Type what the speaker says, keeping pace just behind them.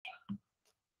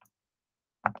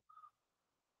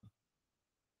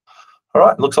All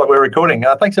right, looks like we're recording.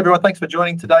 Thanks, everyone. Thanks for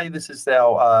joining today. This is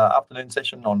our afternoon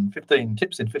session on 15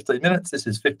 tips in 15 minutes. This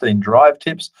is 15 drive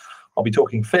tips. I'll be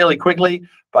talking fairly quickly,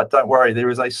 but don't worry, there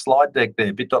is a slide deck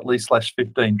there,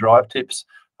 bit.ly/15 drive tips,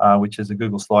 which is a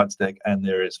Google Slides deck, and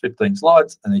there is 15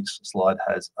 slides, and each slide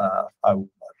has a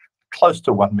close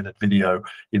to 1 minute video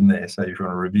in there. So if you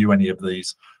want to review any of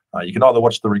these, you can either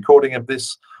watch the recording of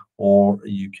this or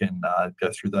you can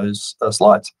go through those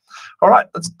slides. All right,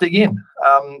 let's dig in.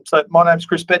 So my name's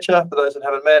Chris Betcher. For those that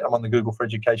haven't met, I'm on the Google for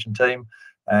Education team,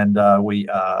 and we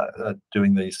are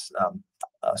doing these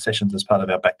sessions as part of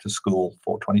our Back to School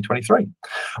for 2023.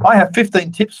 I have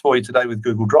 15 tips for you today with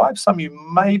Google Drive. Some you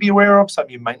may be aware of, some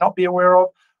you may not be aware of,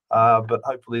 but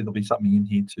hopefully there'll be something in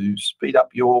here to speed up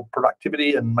your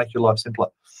productivity and make your life simpler.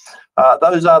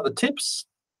 Those are the tips.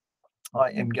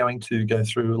 I am going to go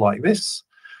through like this.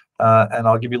 And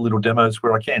I'll give you little demos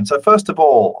where I can. So first of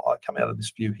all, I come out of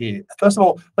this view here. First of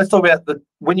all, let's talk about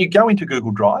when you go into Google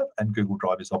Drive, and Google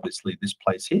Drive is obviously this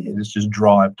place here. It is just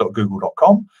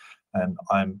drive.google.com. And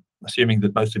I'm assuming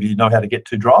that most of you know how to get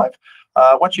to Drive.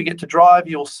 Once you get to Drive,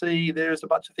 you'll see there's a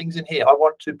bunch of things in here. I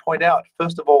want to point out,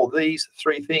 first of all, these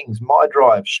three things: My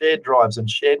Drive, Shared Drives, and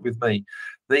Shared with Me.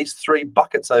 These three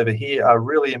buckets over here are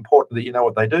really important that you know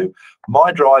what they do.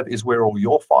 My Drive is where all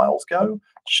your files go.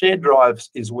 Shared Drives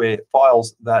is where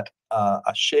files that are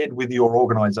shared with your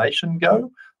organization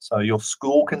go. So your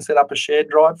school can set up a shared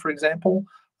drive, for example.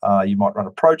 You might run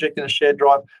a project in a shared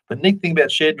drive. The neat thing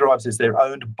about shared drives is they're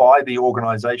owned by the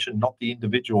organization, not the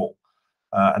individual.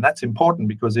 And that's important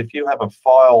because if you have a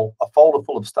folder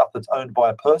full of stuff that's owned by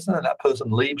a person and that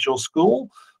person leaves your school,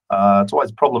 it's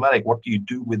always problematic. What do you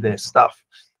do with their stuff?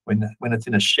 When it's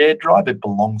in a shared drive, it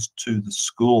belongs to the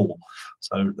school.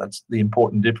 So that's the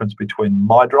important difference between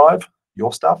My Drive,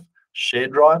 your stuff,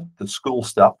 Shared Drive, the school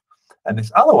stuff, and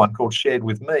this other one called Shared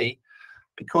with Me.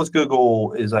 Because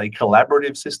Google is a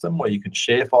collaborative system where you can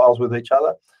share files with each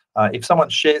other, if someone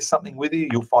shares something with you,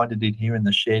 you'll find it in here in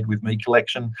the Shared with Me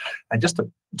collection. And just a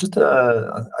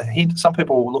hint, some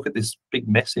people will look at this big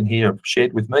mess in here of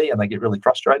Shared with Me and they get really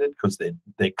frustrated because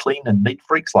they're clean and neat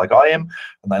freaks like I am,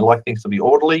 and they like things to be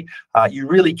orderly. You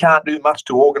really can't do much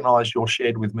to organize your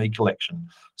Shared with Me collection.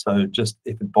 So just,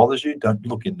 if it bothers you, don't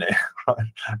look in there, right?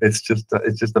 It's just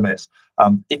a mess.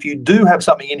 If you do have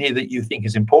something in here that you think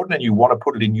is important and you want to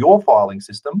put it in your filing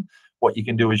system, what you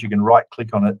can do is you can right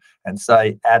click on it and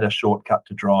say add a shortcut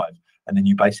to Drive, and then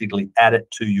you basically add it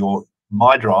to your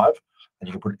My Drive and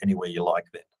you can put it anywhere you like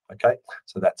then. Okay,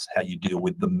 so that's how you deal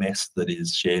with the mess that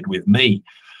is Shared with Me.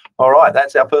 All right,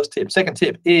 that's our first tip. Second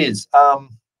tip is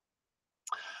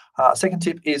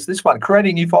this one: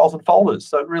 creating new files and folders.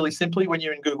 So really simply, when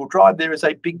you're in Google Drive, there is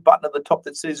a big button at the top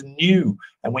that says New,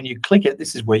 and when you click it,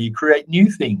 this is where you create new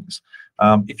things.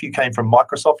 If you came from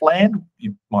Microsoft land,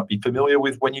 you might be familiar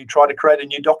with when you try to create a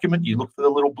new document, you look for the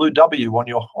little blue W on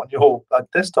your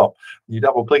desktop. You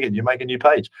double click it, you make a new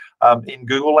page. In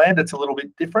Google land, it's a little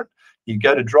bit different. You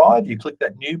go to Drive, you click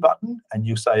that New button, and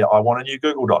you say, I want a new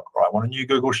Google Doc, or I want a new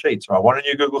Google Sheets, or I want a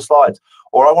new Google Slides,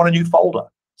 or I want a new folder.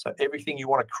 So everything you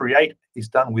want to create is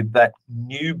done with that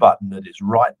New button that is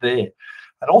right there.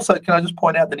 And also, can I just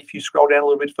point out that if you scroll down a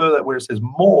little bit further where it says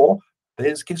More,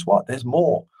 guess what? There's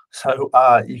more. So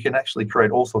you can actually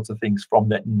create all sorts of things from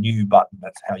that New button.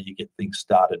 That's how you get things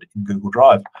started in Google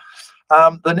Drive.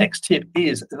 The next tip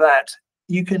is that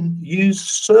you can use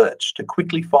search to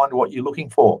quickly find what you're looking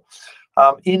for.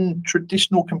 In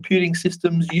traditional computing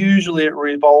systems, usually it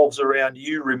revolves around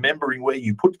you remembering where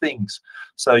you put things.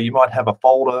 So you might have a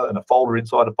folder and a folder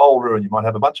inside a folder, and you might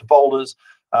have a bunch of folders,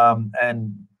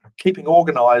 and keeping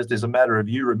organized is a matter of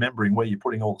you remembering where you're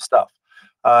putting all the stuff.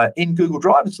 In Google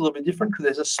Drive, it's a little bit different because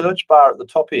there's a search bar at the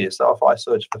top here. So if I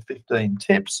search for 15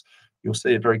 tips, you'll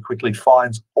see it very quickly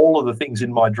finds all of the things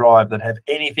in my Drive that have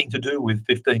anything to do with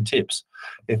 15 tips.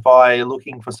 If I'm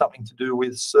looking for something to do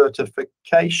with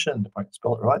certification, if I can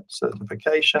spell it right,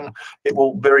 certification, it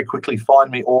will very quickly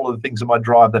find me all of the things in my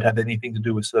Drive that have anything to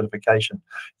do with certification.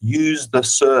 Use the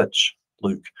search,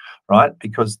 Luke, right?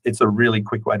 Because it's a really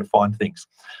quick way to find things.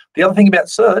 The other thing about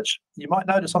search, you might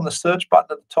notice on the search button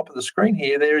at the top of the screen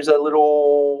here, there is a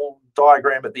little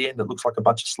diagram at the end that looks like a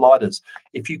bunch of sliders.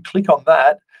 If you click on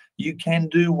that, you can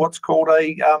do what's called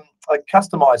a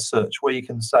customized search, where you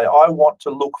can say, I want to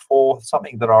look for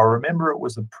something that I remember it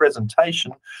was a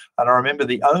presentation, and I remember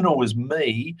the owner was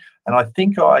me, and I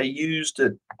think I used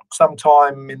it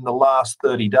sometime in the last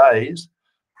 30 days,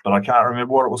 but I can't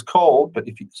remember what it was called. But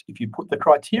if you put the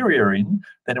criteria in,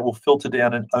 then it will filter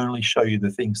down and only show you the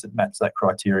things that match that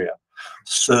criteria.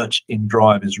 Search in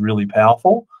Drive is really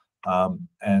powerful,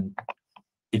 and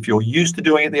if you're used to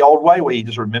doing it the old way, where you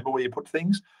just remember where you put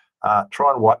things,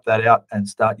 try and wipe that out and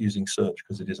start using search,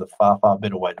 because it is a far, far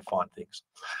better way to find things.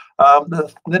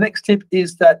 The next tip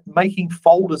is that making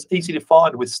folders easy to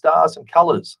find with stars and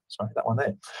colors. Sorry, that one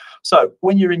there. So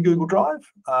when you're in Google Drive,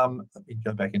 let me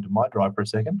go back into my Drive for a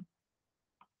second.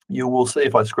 You will see,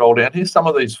 if I scroll down here, some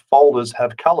of these folders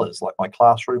have colors, like my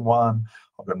classroom one.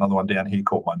 I've got another one down here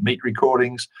called my meet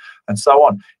recordings, and so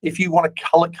on. If you want to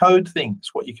color code things,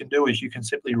 what you can do is you can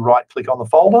simply right click on the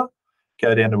folder,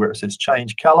 go down to where it says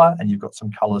change color, and you've got some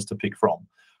colors to pick from.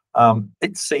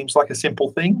 It seems like a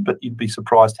simple thing, but you'd be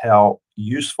surprised how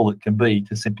useful it can be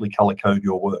to simply color code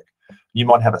your work. You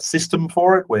might have a system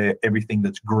for it where everything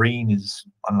that's green is,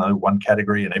 I don't know, one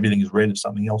category, and everything is red is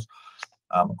something else.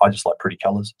 I just like pretty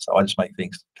colors, so I just make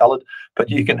things colored, but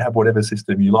you can have whatever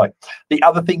system you like. The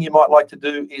other thing you might like to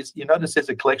do is, you notice there's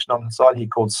a collection on the side here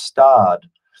called starred.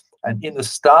 And in the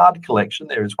starred collection,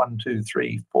 there is 1, 2,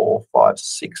 3, 4, 5,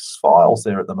 6 files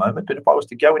there at the moment. But if I was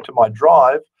to go into my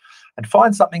Drive and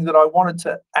find something that I wanted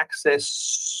to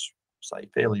access, say,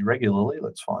 fairly regularly,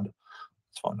 let's find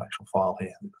an actual file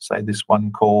here. Say this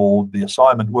one called the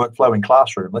assignment workflow in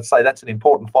classroom. Let's say that's an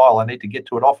important file. I need to get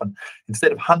to it often.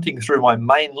 Instead of hunting through my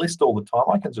main list all the time,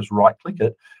 I can just right click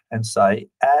it and say,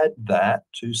 add that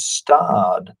to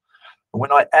starred. And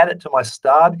when I add it to my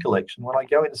starred collection, when I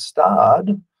go into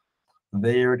starred,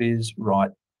 there it is right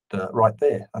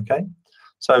there, okay?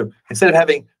 So instead of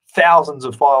having thousands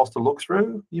of files to look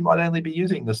through, you might only be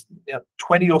using this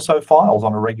 20 or so files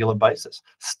on a regular basis.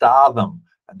 Star them,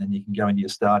 and then you can go into your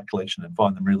starred collection and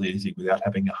find them really easy without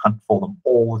having to hunt for them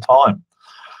all the time.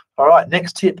 All right,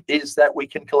 next tip is that we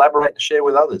can collaborate and share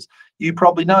with others. You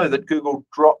probably know that Google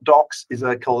Docs is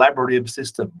a collaborative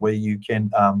system where you can,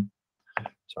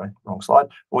 sorry, wrong slide,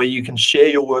 where you can share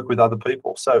your work with other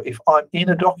people. So if I'm in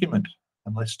a document,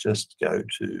 and let's just go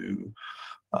to,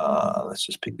 let's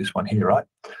just pick this one here, right?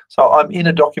 So I'm in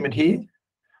a document here.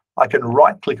 I can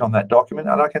right click on that document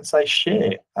and I can say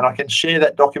share, and I can share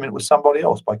that document with somebody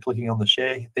else by clicking on the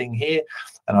share thing here,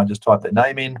 and I just type their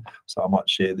name in. So I might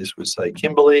share this with, say,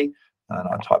 Kimberly, and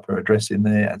I type her address in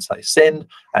there and say send,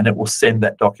 and it will send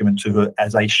that document to her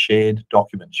as a shared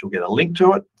document. She'll get a link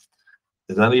to it.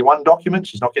 There's only one document.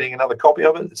 She's not getting another copy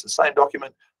of it. It's the same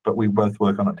document, but we both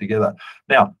work on it together.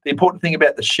 Now, the important thing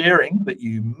about the sharing that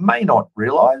you may not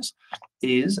realize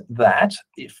is that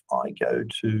if I go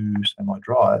to, say, my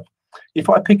Drive, if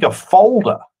I pick a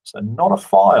folder, so not a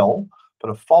file, but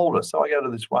a folder. So I go to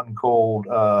this one called,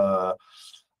 I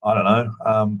don't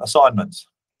know, assignments,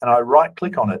 and I right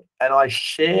click on it and I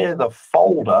share the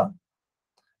folder,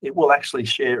 it will actually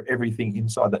share everything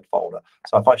inside that folder.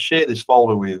 So if I share this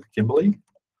folder with Kimberly,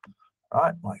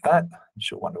 right, like that,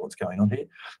 she'll wonder what's going on here.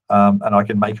 And I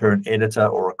can make her an editor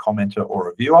or a commenter or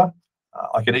a viewer.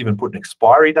 I can even put an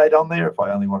expiry date on there if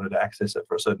I only wanted to access it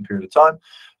for a certain period of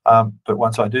time. But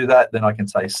once I do that, then I can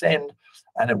say send,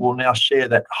 and it will now share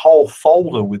that whole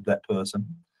folder with that person.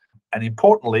 And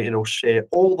importantly, it'll share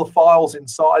all the files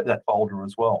inside that folder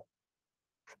as well.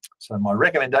 So my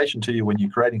recommendation to you when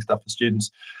you're creating stuff for students,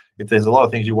 if there's a lot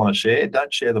of things you want to share,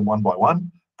 don't share them one by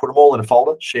one. Put them all in a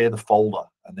folder, share the folder,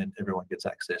 and then everyone gets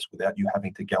access without you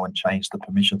having to go and change the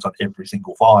permissions on every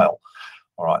single file.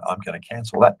 All right, I'm going to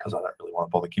cancel that because I don't really want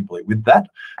to bother Kimberly with that.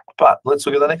 But let's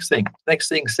look at the next thing. Next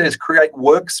thing says create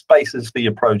workspaces for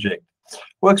your project.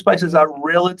 Workspaces are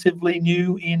relatively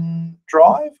new in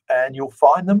Drive, and you'll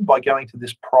find them by going to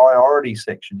this priority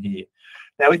section here.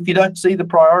 Now, if you don't see the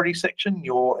priority section,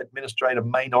 your administrator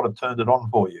may not have turned it on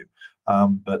for you.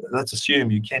 But let's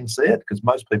assume you can see it, because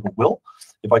most people will.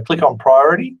 If I click on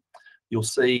priority, you'll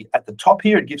see at the top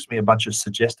here, it gives me a bunch of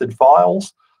suggested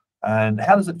files. And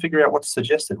how does it figure out what's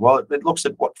suggested? Well, it looks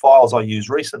at what files I use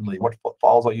recently, what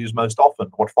files I use most often,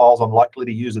 what files I'm likely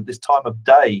to use at this time of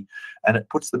day, and it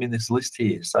puts them in this list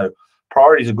here. So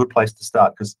priority is a good place to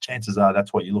start, because chances are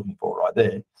that's what you're looking for right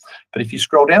there. But if you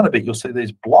scroll down a bit, you'll see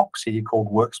these blocks here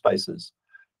called workspaces.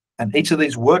 And each of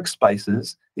these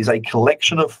workspaces is a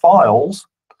collection of files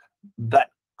that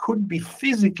could be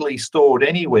physically stored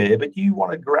anywhere, but you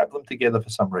want to grab them together for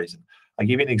some reason. I'll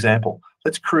give you an example.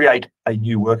 Let's create a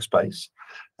new workspace,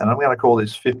 and I'm going to call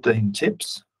this 15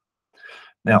 tips.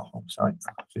 Now,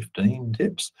 15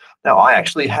 tips. Now, I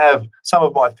actually have some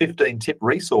of my 15 tip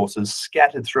resources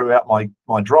scattered throughout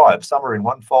my Drive. Some are in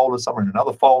one folder, some are in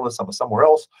another folder, some are somewhere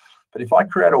else. But if I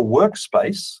create a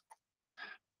workspace,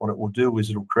 what it will do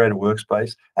is it'll create a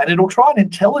workspace, and it'll try and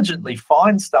intelligently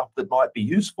find stuff that might be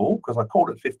useful, because I called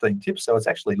it 15 tips, so it's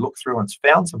actually looked through and it's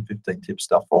found some 15 tip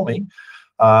stuff for me.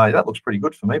 That looks pretty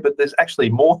good for me, but there's actually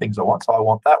more things I want. So I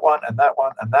want that one and that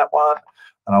one and that one.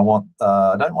 And I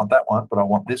don't want that one, but I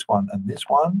want this one and this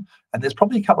one. And there's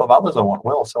probably a couple of others I want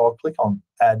well. So I'll click on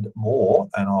add more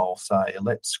and I'll say,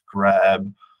 let's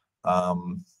grab,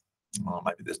 well,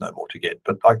 maybe there's no more to get,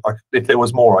 but if there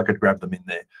was more, I could grab them in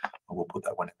there. I will put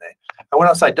that one in there. And when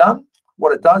I say done,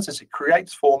 what it does is it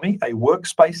creates for me a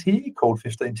workspace here called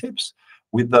 15 Tips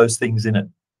with those things in it.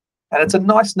 And it's a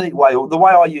nice, neat way. The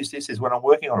way I use this is when I'm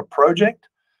working on a project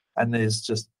and there's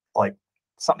just like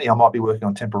something I might be working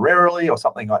on temporarily or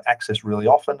something I access really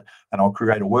often, and I'll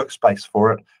create a workspace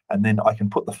for it. And then I can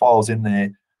put the files in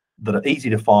there that are easy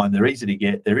to find, they're easy to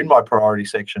get, they're in my priority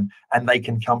section, and they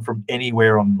can come from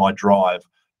anywhere on my drive,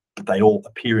 but they all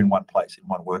appear in one place, in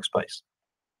one workspace.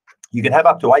 You can have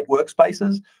up to 8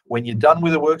 workspaces. When you're done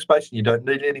with a workspace and you don't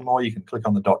need it anymore, you can click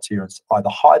on the dots here and either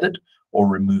hide it or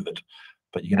remove it.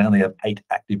 But you can only have 8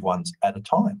 active ones at a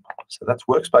time. So that's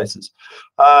workspaces.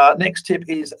 Next tip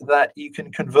is that you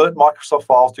can convert Microsoft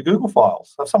files to Google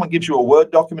files. So if someone gives you a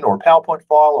Word document or a PowerPoint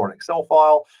file or an Excel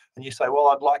file, and you say, well,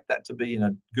 I'd like that to be in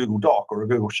a Google Doc or a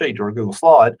Google Sheet or a Google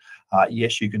Slide,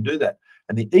 yes, you can do that.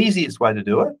 And the easiest way to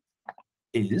do it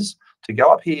is to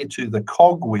go up here to the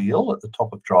cog wheel at the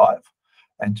top of Drive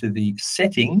and to the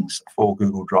settings for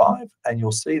Google Drive, and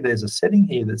you'll see there's a setting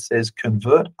here that says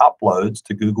convert uploads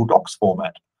to Google Docs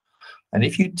format. And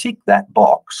if you tick that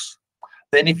box,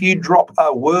 then if you drop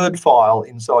a Word file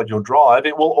inside your Drive,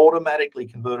 it will automatically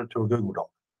convert it to a Google Doc.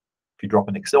 If you drop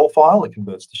an Excel file, it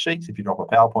converts to Sheets. If you drop a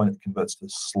PowerPoint, it converts to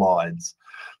Slides.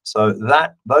 So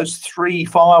those 3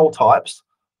 file types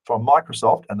from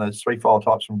Microsoft and those 3 file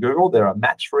types from Google, they're a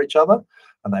match for each other,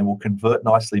 and they will convert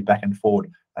nicely back and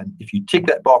forward. And if you tick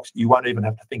that box, you won't even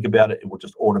have to think about it. It will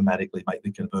just automatically make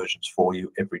the conversions for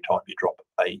you every time you drop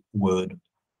a Word,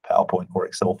 PowerPoint, or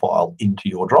Excel file into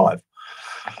your Drive.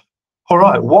 All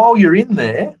right, while you're in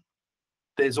there,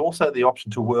 there's also the option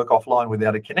to work offline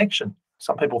without a connection.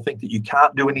 Some people think that you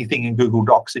can't do anything in Google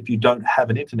Docs if you don't have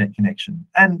an internet connection.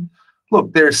 And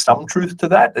look, there is some truth to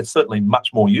that. It's certainly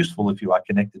much more useful if you are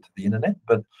connected to the internet,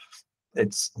 but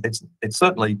it's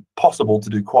certainly possible to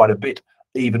do quite a bit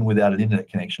even without an internet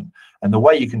connection. And the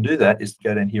way you can do that is to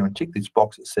go down here and tick this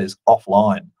box that says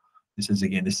offline. This is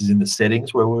in the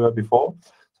settings where we were before.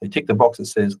 So you tick the box that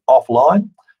says offline,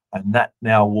 and that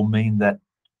now will mean that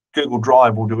Google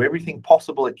Drive will do everything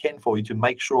possible it can for you to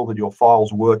make sure that your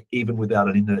files work even without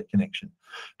an internet connection.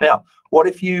 Now, what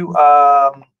if you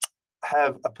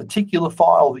have a particular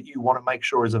file that you want to make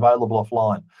sure is available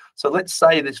offline? So let's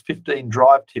say this 15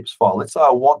 Drive Tips file. Let's say I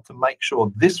want to make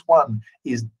sure this one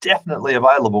is definitely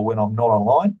available when I'm not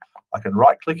online. I can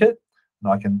right-click it,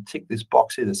 and I can tick this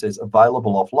box here that says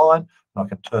available offline, and I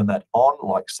can turn that on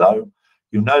like so.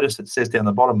 You'll notice it says down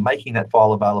the bottom, making that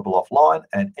file available offline,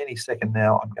 and any second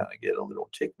now, I'm going to get a little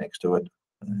tick next to it.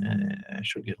 I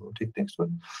should get a little tick next to it.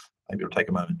 Maybe it'll take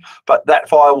a moment. But that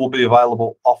file will be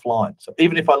available offline. So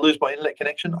even if I lose my internet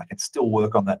connection, I can still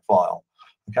work on that file.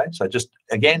 Okay, so just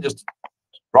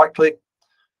right-click,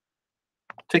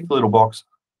 tick the little box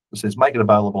that says make it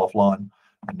available offline,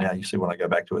 and now you see when I go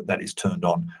back to it, that is turned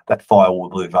on. That file will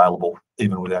be available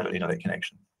even without an internet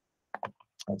connection.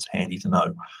 That's handy to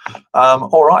know.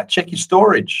 All right, check your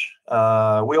storage. We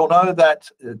all know that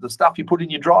the stuff you put in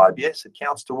your Drive, yes, it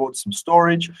counts towards some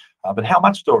storage, but how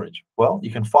much storage? Well,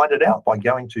 you can find it out by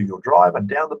going to your Drive, and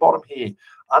down the bottom here,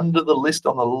 under the list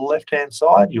on the left-hand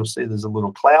side, you'll see there's a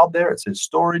little cloud there. It says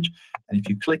storage, and if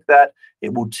you click that,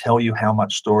 it will tell you how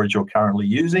much storage you're currently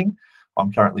using.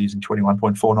 I'm currently using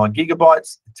 21.49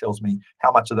 gigabytes. It tells me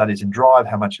how much of that is in Drive,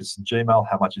 how much is in Gmail,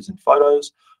 how much is in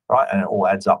Photos, right? And it all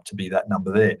adds up to be that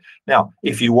number there. Now,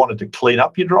 if you wanted to clean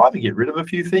up your Drive and get rid of a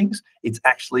few things, it's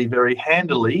actually very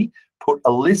handily put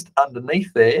a list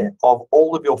underneath there of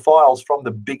all of your files from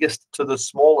the biggest to the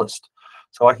smallest.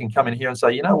 So I can come in here and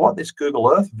say, you know what, this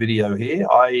Google Earth video here,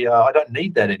 I don't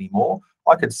need that anymore.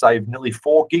 I could save nearly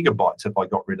 4 gigabytes if I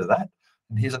got rid of that.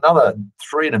 And here's another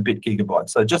 3 and a bit gigabytes.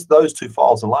 So just those 2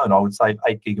 files alone, I would save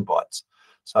 8 gigabytes.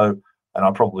 So, and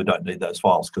I probably don't need those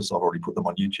files because I've already put them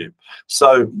on YouTube.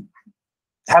 So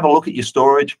have a look at your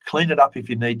storage, clean it up if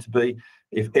you need to be.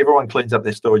 If everyone cleans up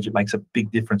their storage, it makes a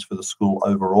big difference for the school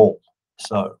overall.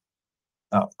 So,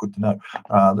 good to know.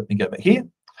 Let me go back here.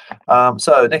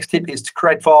 So next tip is to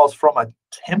create files from a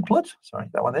template. Sorry,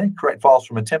 that one there. Create files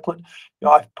from a template. You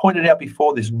know, I've pointed out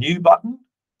before this new button,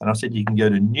 and I said you can go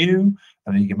to new,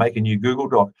 and you can make a new Google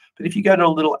Doc. But if you go to a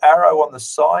little arrow on the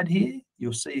side here,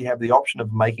 you'll see you have the option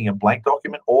of making a blank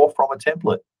document or from a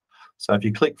template. So if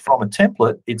you click from a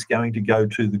template, it's going to go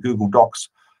to the Google Docs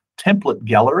template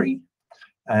gallery.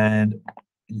 And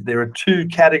there are two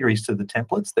categories to the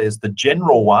templates. There's the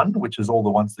general one, which is all the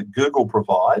ones that Google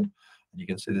provide. And you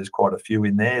can see there's quite a few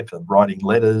in there for writing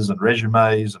letters and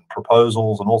resumes and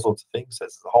proposals and all sorts of things.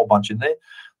 There's a whole bunch in there.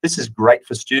 This is great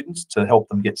for students to help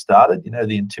them get started. You know,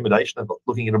 the intimidation of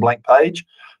looking at a blank page.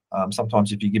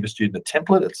 Sometimes if you give a student a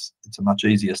template, it's a much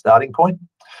easier starting point.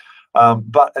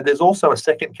 But there's also a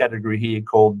second category here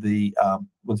called the,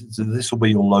 this will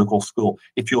be your local school.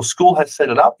 If your school has set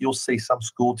it up, you'll see some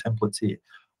school templates here.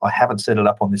 I haven't set it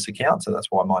up on this account, so that's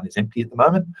why mine is empty at the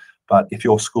moment. But if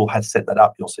your school has set that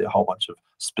up, you'll see a whole bunch of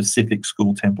specific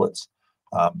school templates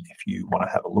if you want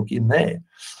to have a look in there.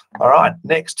 All right,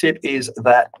 next tip is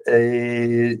that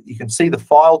you can see the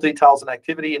file details and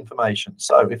activity information.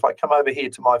 So if I come over here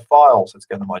to my files, let's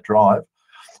go to my drive,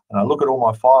 and I look at all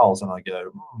my files and I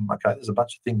go, okay, there's a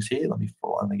bunch of things here. Let me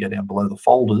go down below the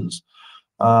folders.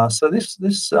 So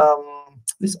this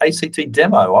ACT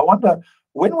demo, I wonder,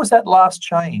 when was that last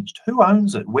changed? Who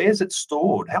owns it? Where's it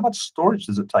stored? How much storage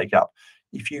does it take up?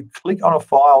 If you click on a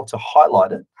file to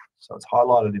highlight it, so it's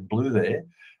highlighted in blue there,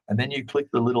 and then you click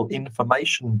the little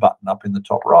information button up in the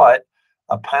top right,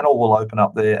 a panel will open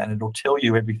up there and it'll tell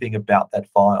you everything about that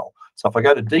file. So if I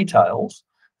go to details,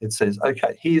 it says,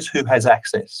 okay, here's who has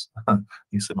access.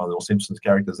 You see my little Simpsons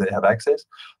characters there have access,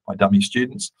 my dummy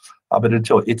students. But it'll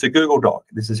tell you, it's a Google Doc.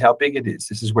 This is how big it is.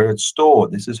 This is where it's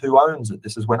stored. This is who owns it.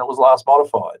 This is when it was last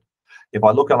modified. If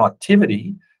I look on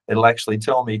activity, it'll actually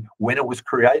tell me when it was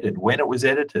created, when it was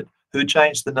edited, who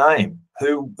changed the name,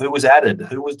 who was added,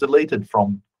 who was deleted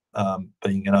from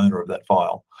being an owner of that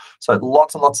file. So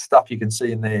lots and lots of stuff you can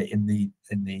see in there in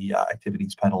the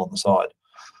activities panel on the side.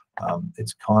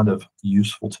 It's kind of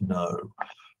useful to know.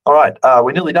 All right,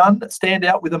 we're nearly done. Stand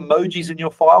out with emojis in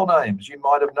your file names. You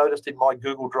might have noticed in my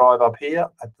Google Drive up here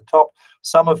at the top,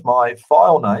 some of my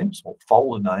file names or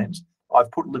folder names, I've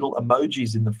put little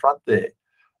emojis in the front there.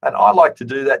 And I like to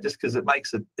do that just because it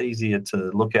makes it easier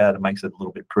to look at. It makes it a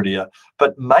little bit prettier,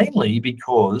 but mainly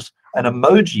because an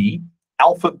emoji,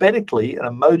 alphabetically, an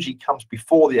emoji comes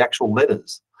before the actual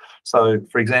letters. So,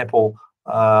 for example,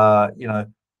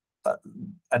 an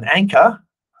anchor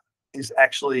is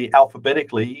actually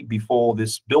alphabetically before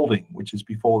this building, which is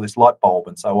before this light bulb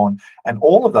and so on. And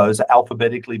all of those are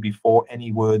alphabetically before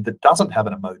any word that doesn't have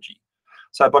an emoji.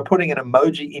 So by putting an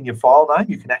emoji in your file name,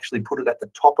 you can actually put it at the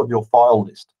top of your file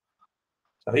list.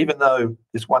 So even though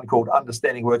this one called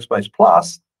Understanding Workspace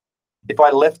Plus, if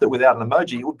I left it without an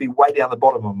emoji, it would be way down the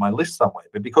bottom of my list somewhere.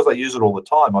 But because I use it all the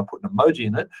time, I put an emoji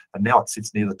in it, and now it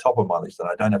sits near the top of my list, and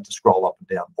I don't have to scroll up and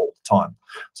down all the time.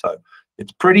 So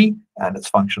it's pretty and it's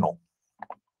functional.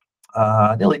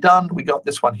 Nearly done. We got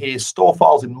this one here, store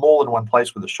files in more than one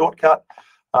place with a shortcut.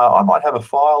 I might have a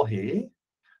file here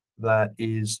that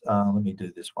is, let me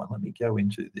do this one. Let me go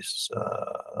into this,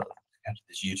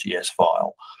 UTS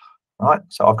file. Right,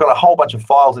 so I've got a whole bunch of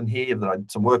files in here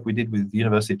that some work we did with the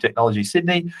University of Technology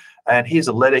Sydney, and here's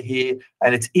a letter here,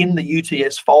 and it's in the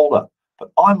UTS folder.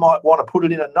 But I might want to put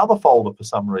it in another folder for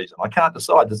some reason. I can't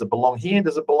decide. Does it belong here?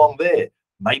 Does it belong there?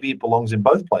 Maybe it belongs in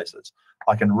both places.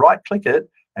 I can right-click it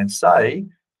and say,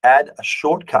 add a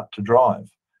shortcut to Drive.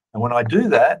 And when I do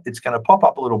that, it's going to pop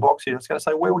up a little box here. And it's going to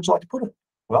say, where would you like to put it?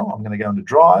 Well, I'm going to go into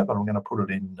Drive, and I'm going to put it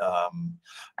in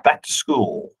Back to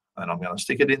School. And I'm going to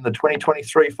stick it in the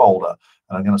 2023 folder,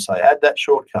 and I'm going to say add that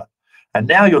shortcut. And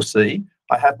now you'll see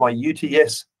I have my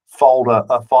UTS folder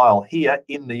file here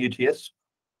in the UTS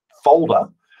folder.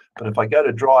 But if I go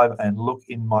to Drive and look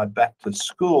in my Back to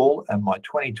School and my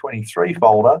 2023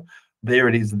 folder, there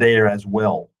it is there as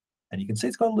well. And you can see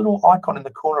it's got a little icon in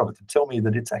the corner of it to tell me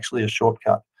that it's actually a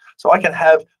shortcut. So I can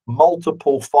have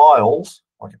multiple files.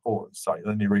 Sorry,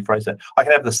 let me rephrase that. I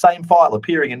can have the same file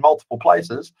appearing in multiple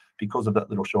places because of that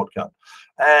little shortcut.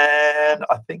 And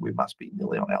I think we must be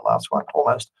nearly on our last one,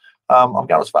 almost. I'm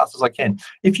going as fast as I can.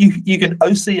 If you can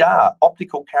OCR,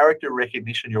 optical character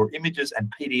recognition, your images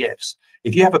and PDFs.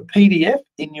 If you have a PDF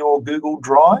in your Google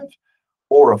Drive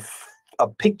or a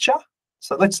picture,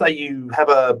 so let's say you have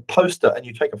a poster and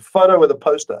you take a photo of the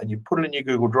poster and you put it in your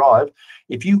Google Drive.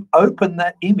 If you open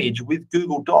that image with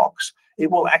Google Docs, it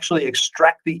will actually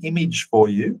extract the image for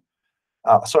you.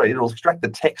 It'll extract the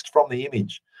text from the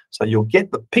image. So you'll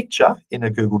get the picture in a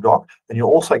Google Doc, and you'll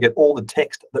also get all the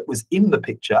text that was in the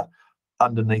picture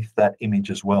underneath that image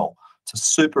as well. It's a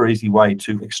super easy way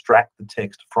to extract the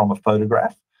text from a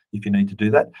photograph if you need to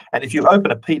do that. And if you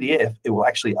open a PDF, it will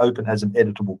actually open as an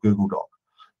editable Google Doc.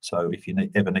 So if you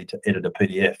ever need to edit a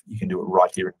PDF, you can do it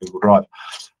right here in Google Drive.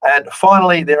 And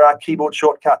finally, there are keyboard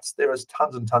shortcuts. There is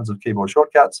tons and tons of keyboard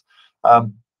shortcuts.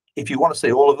 If you want to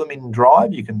see all of them in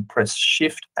Drive, you can press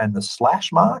Shift and the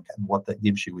slash mark, and what that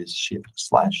gives you is Shift/.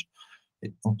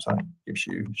 sorry, gives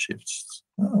you shifts.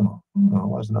 Oh,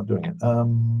 why is it not doing it?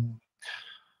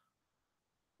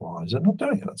 Why is it not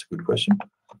doing it? That's a good question.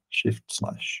 Shift/.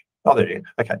 Oh, there you go.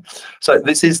 Okay. So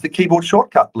this is the keyboard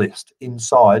shortcut list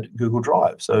inside Google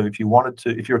Drive. So if you wanted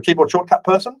to, if you're a keyboard shortcut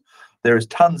person, there is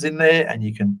tons in there and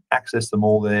you can access them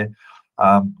all there.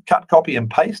 Cut, copy, and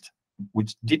paste,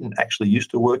 which didn't actually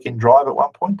used to work in Drive at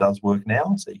one point, does work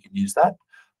now, so you can use that.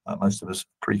 Most of us are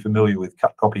pretty familiar with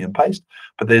cut, copy, and paste,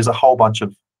 but there's a whole bunch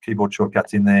of keyboard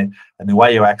shortcuts in there, and the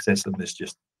way you access them is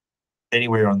just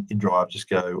anywhere in Drive, just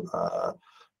go,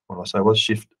 what did I say, was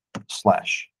Shift/.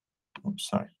 Oops,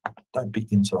 sorry, don't be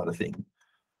inside a thing.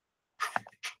 I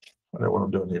don't know what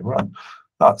I'm doing here, right?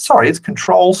 Sorry, it's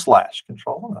Control/.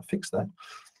 Control, I'm gonna fix that.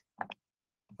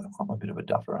 I'm a bit of a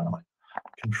duffer, aren't I?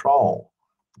 Control,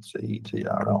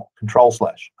 CTRL, Control/.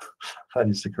 That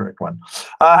is the correct one.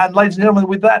 And ladies and gentlemen,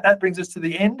 with that, that brings us to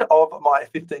the end of my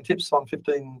 15 tips on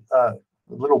 15, a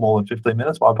little more than 15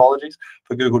 minutes, my apologies,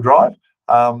 for Google Drive.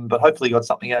 But hopefully you got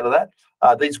something out of that.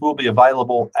 These will be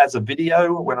available as a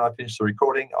video when I finish the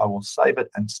recording. I will save it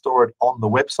and store it on the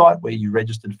website where you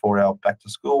registered for our back to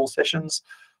school sessions.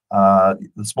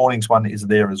 This morning's one is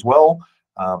there as well,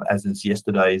 as is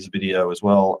yesterday's video as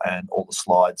well, and all the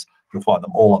slides. You'll find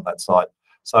them all on that site.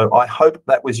 So I hope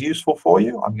that was useful for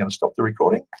you. I'm going to stop the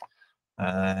recording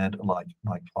and like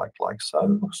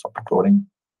so. Stop recording.